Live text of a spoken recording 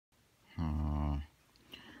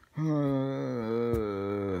What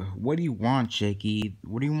do you want, Chicky?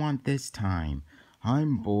 What do you want this time?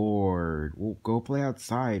 I'm bored. We'll go play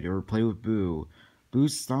outside or play with Boo.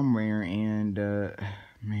 Boo's somewhere and,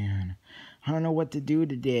 man, I don't know what to do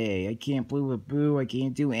today. I can't play with Boo. I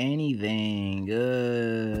can't do anything.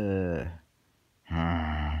 Do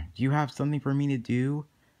you have something for me to do?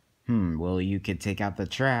 Well, you could take out the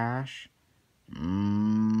trash. I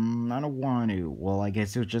don't want to. Well, I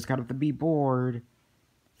guess you'll just gotta have to be bored.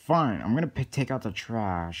 Fine, I'm gonna take out the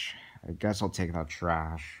trash. I guess I'll take out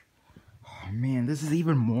trash. Oh, man, this is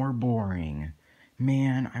even more boring.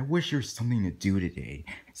 Man, I wish there's something to do today.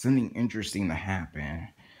 Something interesting to happen.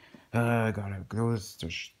 I gotta throw this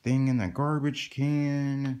thing in the garbage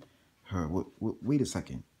can. Wait a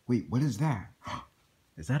second. Wait, what is that?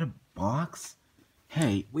 Is that a box?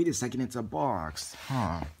 Hey, wait a second, it's a box.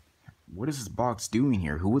 Huh. What is this box doing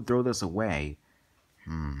here? Who would throw this away?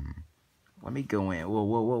 Let me go in.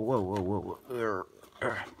 Whoa.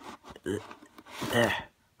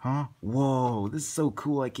 Huh? Whoa, this is so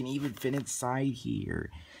cool. I can even fit inside here.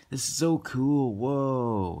 This is so cool.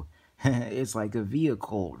 Whoa. It's like a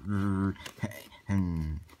vehicle. I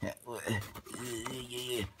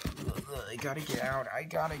gotta get out.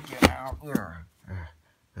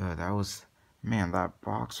 That was... Man, that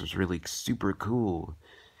box was really super cool.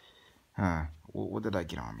 What did I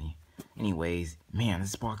get on me? Anyways, man,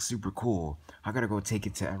 this box super cool. I gotta go take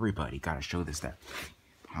it to everybody. Gotta show this stuff.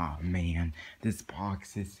 Oh man, this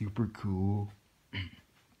box is super cool.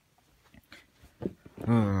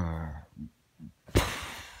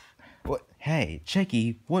 What? Hey,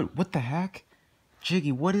 Chicky, what the heck?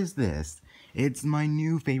 Chicky, what is this? It's my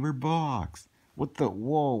new favorite box. What the?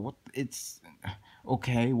 Whoa, what? It's...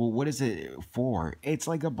 Okay, well, what is it for? It's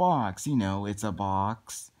like a box, you know, it's a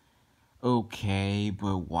box. Okay,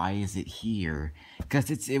 but why is it here?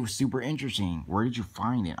 Because it was super interesting. Where did you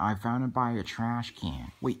find it? I found it by a trash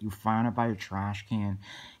can. Wait, you found it by a trash can?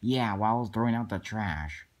 Yeah, while I was throwing out the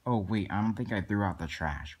trash. Oh, wait, I don't think I threw out the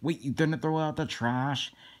trash. Wait, you didn't throw out the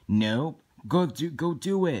trash? Nope. Go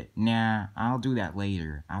do it. Nah, I'll do that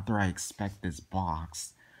later. After I inspect this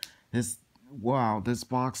box. Wow, this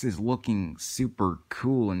box is looking super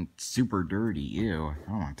cool and super dirty. Ew, I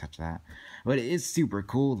don't want to touch that. But it is super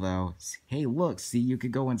cool, though. Hey, look, see, you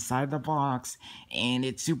could go inside the box, and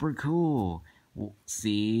it's super cool. Well,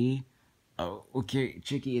 see? Oh, okay,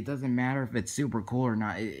 Chicky, it doesn't matter if it's super cool or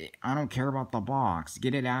not. I don't care about the box.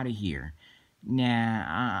 Get it out of here.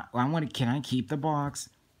 Nah, can I keep the box?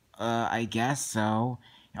 I guess so.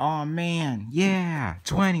 Oh, man, yeah,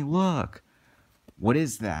 20, look. What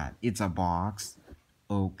is that? It's a box.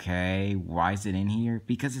 Okay, why is it in here?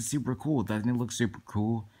 Because it's super cool. Doesn't it look super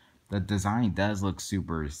cool? The design does look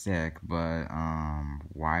super sick, but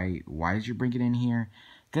why did you bring it in here?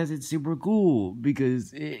 Because it's super cool.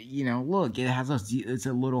 Because you know, look, it's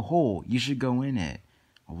a little hole. You should go in it.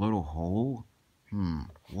 A little hole?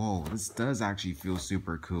 Whoa, this does actually feel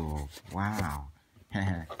super cool. Wow.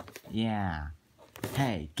 Yeah.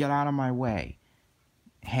 Hey, get out of my way.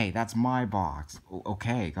 Hey, that's my box.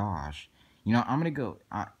 Okay, gosh. You know, I'm gonna go.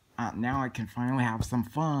 Now I can finally have some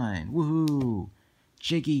fun. Woohoo!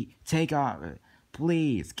 Chicky, take out.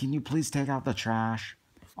 Please, can you please take out the trash?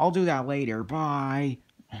 I'll do that later. Bye.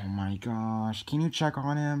 Oh my gosh. Can you check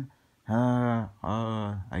on him?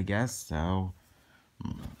 I guess so.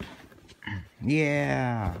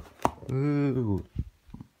 Yeah. Ooh.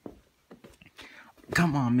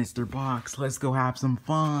 Come on, Mr. Box, let's go have some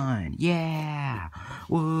fun. Yeah.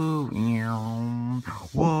 Whoa.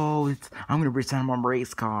 Whoa, I'm gonna pretend I'm a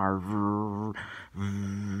race car.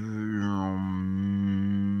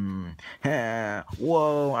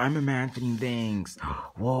 Whoa, I'm imagining things.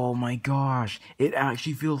 Whoa, my gosh. It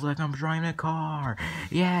actually feels like I'm driving a car.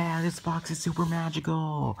 Yeah, this box is super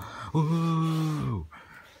magical. Woohoo.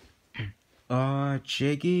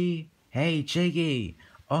 Chicky? Hey, Chicky.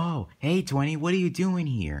 Oh, hey, 20, what are you doing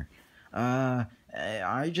here? I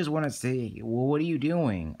just want to say, well, what are you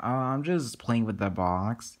doing? I'm just playing with the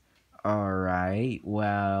box. Alright,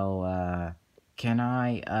 well, can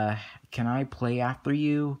I play after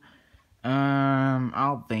you?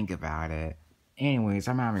 I'll think about it. Anyways,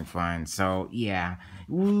 I'm having fun, so yeah.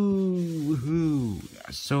 Woo-hoo.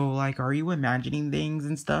 So, like, are you imagining things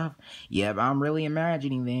and stuff? Yep, I'm really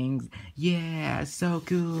imagining things. Yeah, so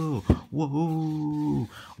cool. Whoa.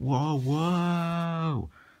 Whoa.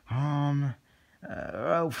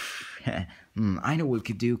 Oh, I know what we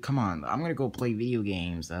could do. Come on, I'm gonna go play video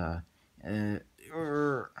games. Hold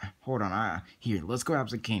on. Here, let's go have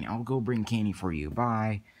some candy. I'll go bring candy for you.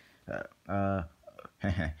 Bye.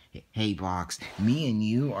 Hey, Box, me and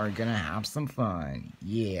you are gonna have some fun.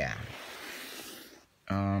 Yeah.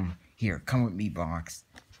 Here, come with me, Box.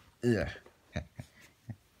 Ugh.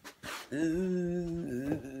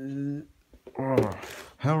 Oh.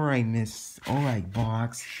 Alright,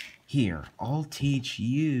 Box. Here, I'll teach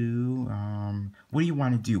you, what do you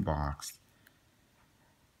want to do, Box?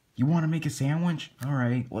 You want to make a sandwich?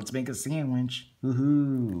 Alright, let's make a sandwich.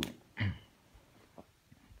 Woohoo!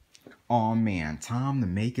 Oh man, time to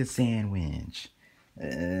make a sandwich.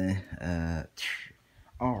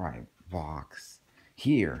 Alright, Box.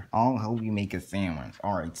 Here, I'll help you make a sandwich.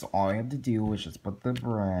 Alright, so all I have to do is just put the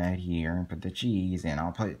bread here and put the cheese and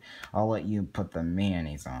I'll let you put the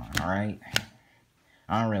mayonnaise on, alright?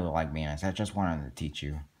 I don't really like mayonnaise, I just wanted to teach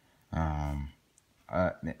you.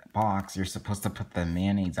 Box, you're supposed to put the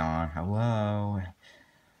mayonnaise on. Hello?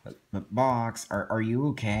 Box, are you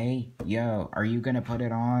okay? Yo, are you gonna put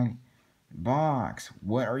it on? Box,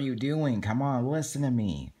 what are you doing? Come on, listen to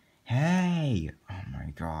me. Hey! Oh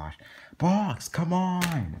my gosh. Box, come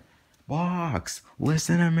on! Box,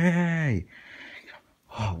 listen to me!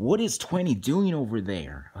 Oh, what is Twitty doing over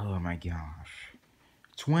there? Oh my gosh.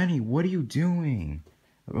 Twitty, what are you doing?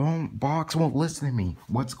 Oh, Box won't listen to me.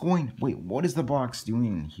 Wait, what is the Box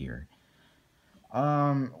doing here?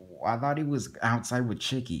 I thought he was outside with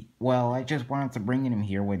Chicky. Well, I just wanted to bring him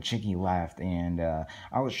here when Chicky left, and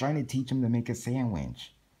I was trying to teach him to make a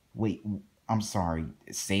sandwich. Wait, I'm sorry,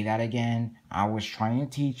 say that again? I was trying to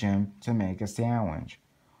teach him to make a sandwich.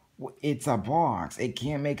 It's a Box, it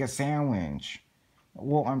can't make a sandwich.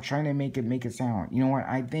 Well, I'm trying to make a sandwich. You know what,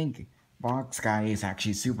 I think Box Guy is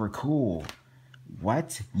actually super cool.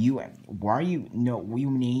 What? You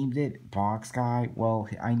named it Box Guy? Well,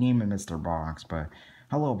 I named him Mr. Box, but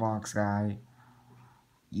hello, Box Guy.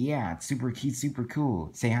 Yeah, he's super cool.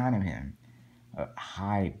 Say hi to him.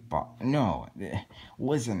 Hi, Box. No,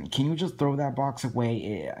 listen, can you just throw that box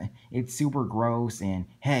away? It's super gross, and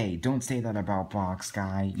hey, don't say that about Box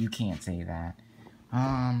Guy. You can't say that.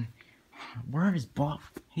 Where is Box?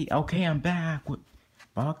 Hey, okay, I'm back.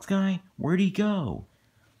 Box Guy? Where'd he go?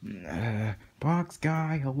 Box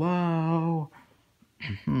Guy, hello?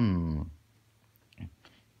 Ding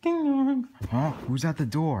dong. Huh? Who's at the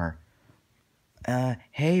door?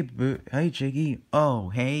 Hey, Boo. Hey, Chicky. Oh,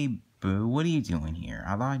 hey, Boo. What are you doing here?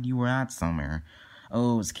 I thought you were at somewhere.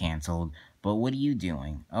 Oh, it was canceled. But what are you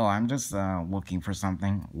doing? Oh, I'm just, looking for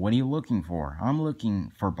something. What are you looking for? I'm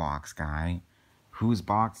looking for Box Guy. Who's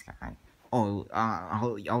Box Guy? Oh,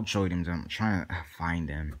 I'll show him. I'm trying to find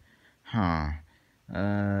him. Huh.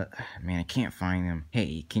 Man, I can't find him.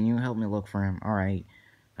 Hey, can you help me look for him? Alright.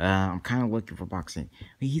 I'm kind of looking for Box.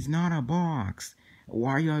 He's not a Box.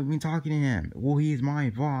 Why are you even talking to him? Well, he's my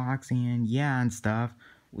Box, and yeah, and stuff.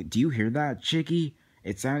 Do you hear that, Chicky?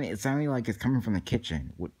 It sounded like it's coming from the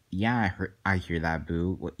kitchen. Yeah, I hear that,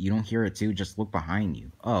 Boo. You don't hear it too? Just look behind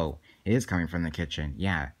you. Oh, it is coming from the kitchen.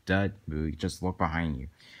 Yeah, duh, Boo. Just look behind you.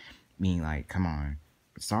 Me, like, come on.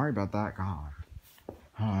 Sorry about that, God.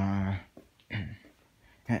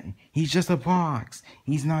 He's just a Box.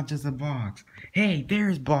 He's not just a Box. Hey,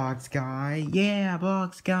 there's Box Guy. Yeah,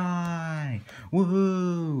 Box Guy.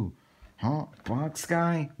 Woohoo. Huh? Box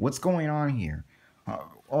Guy? What's going on here?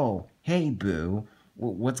 Oh, hey, Boo.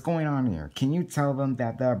 What's going on here? Can you tell them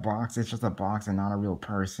that Box is just a Box and not a real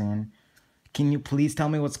person? Can you please tell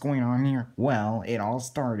me what's going on here? Well, it all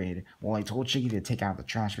started. Well, I told Chicky to take out the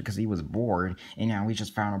trash because he was bored, and now he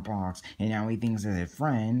just found a Box, and now he thinks it's a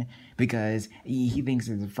friend because he thinks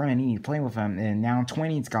it's a friend. He needs to play with him, and now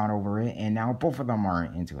Twitty's got over it, and now both of them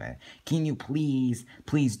aren't into it. Can you please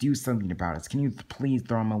do something about it? Can you please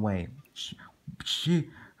throw him away?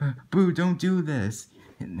 Boo, don't do this.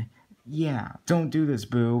 Yeah, don't do this,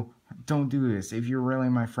 Boo. Don't do this. If you're really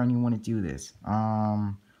my friend, you want to do this.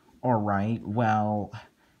 Alright, well,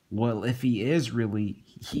 if he isn't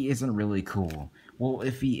really cool. Well,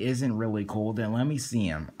 if he isn't really cool, then let me see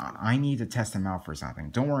him. I need to test him out for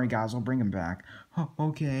something. Don't worry, guys, I'll bring him back. Oh,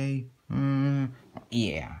 okay.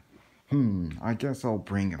 Yeah. I guess I'll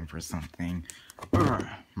bring him for something.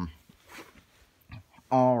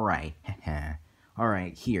 Alright.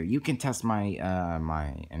 Alright, here, you can test my,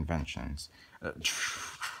 my inventions.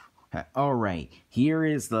 Alright, here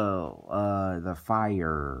is the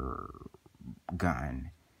fire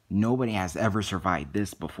gun. Nobody has ever survived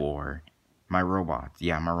this before. My robots.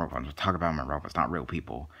 Yeah, my robots. We'll talk about my robots, not real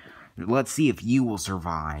people. Let's see if you will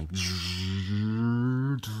survive.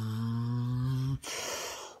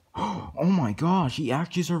 Oh my gosh, he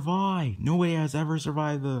actually survived. Nobody has ever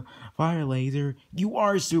survived the fire laser. You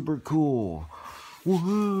are super cool.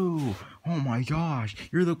 Woohoo! Oh my gosh,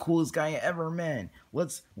 you're the coolest guy I ever met.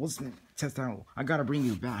 Let's test out. I gotta bring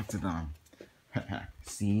you back to them.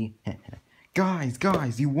 See?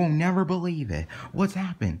 Guys, you won't never believe it. What's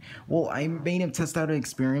happened? Well, I made him test out an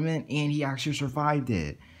experiment, and he actually survived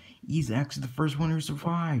it. He's actually the first one who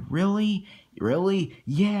survived. Really? Really?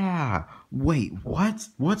 Yeah. Wait, what?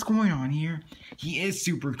 What's going on here? He is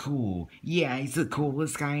super cool. Yeah, he's the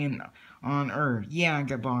coolest guy on Earth. Yeah,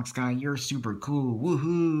 Box Guy, you're super cool.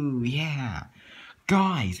 Woohoo! Yeah.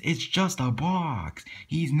 Guys, it's just a box.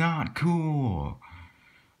 He's not cool.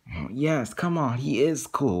 Yes, come on, he is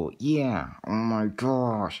cool. Yeah. Oh my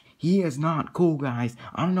gosh. He is not cool, guys.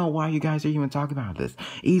 I don't know why you guys are even talking about this.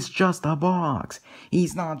 He's just a box.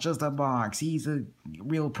 He's not just a box. He's a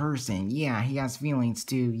real person. Yeah, he has feelings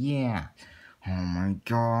too. Yeah. Oh my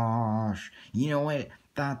gosh. You know what?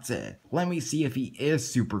 That's it. Let me see if he is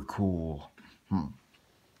super cool.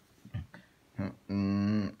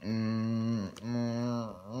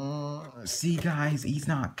 See, guys, he's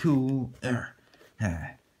not cool.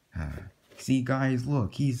 See, guys,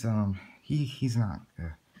 look, he's not.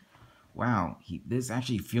 Wow, this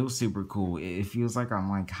actually feels super cool. It feels like I'm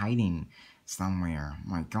like hiding somewhere.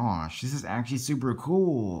 My gosh, this is actually super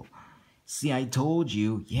cool. See, I told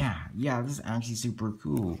you. Yeah, this is actually super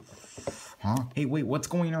cool. Huh? Hey, wait, what's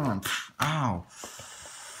going on? Ow.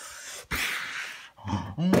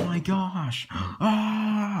 Oh my gosh!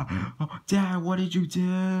 Ah! Dad, what did you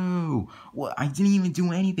do? Well, I didn't even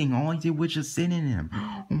do anything. All I did was just sit in him.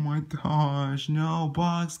 Oh my gosh! No,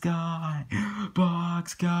 Box Guy!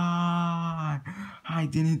 Box Guy! I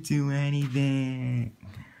didn't do anything.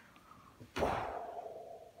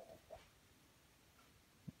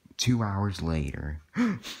 2 hours later.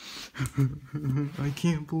 I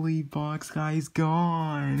can't believe Box Guy's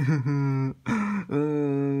gone.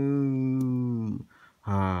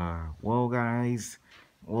 Well, guys,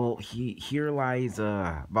 here lies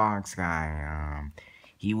Box Guy.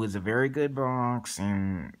 He was a very good box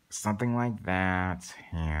and something like that,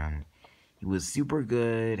 and he was super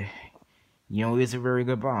good. You know, he was a very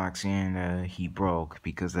good box, and he broke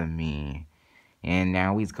because of me, and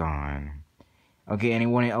now he's gone. Okay,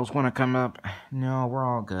 anyone else want to come up? No, we're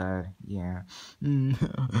all good. Yeah.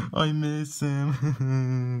 I miss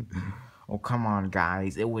him. Oh, come on,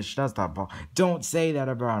 guys. It was just a ball. Don't say that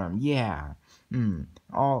about him. Yeah.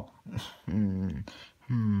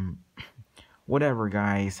 Whatever,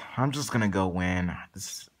 guys. I'm just gonna go in.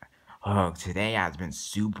 Today has been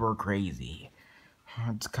super crazy.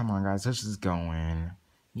 Come on, guys. Let's just go in.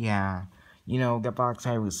 Yeah. You know, the box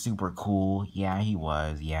guy was super cool. Yeah, he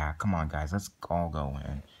was. Yeah, come on, guys. Let's all go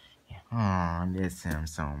in. Yeah. Oh, I miss him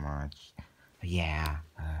so much. Yeah.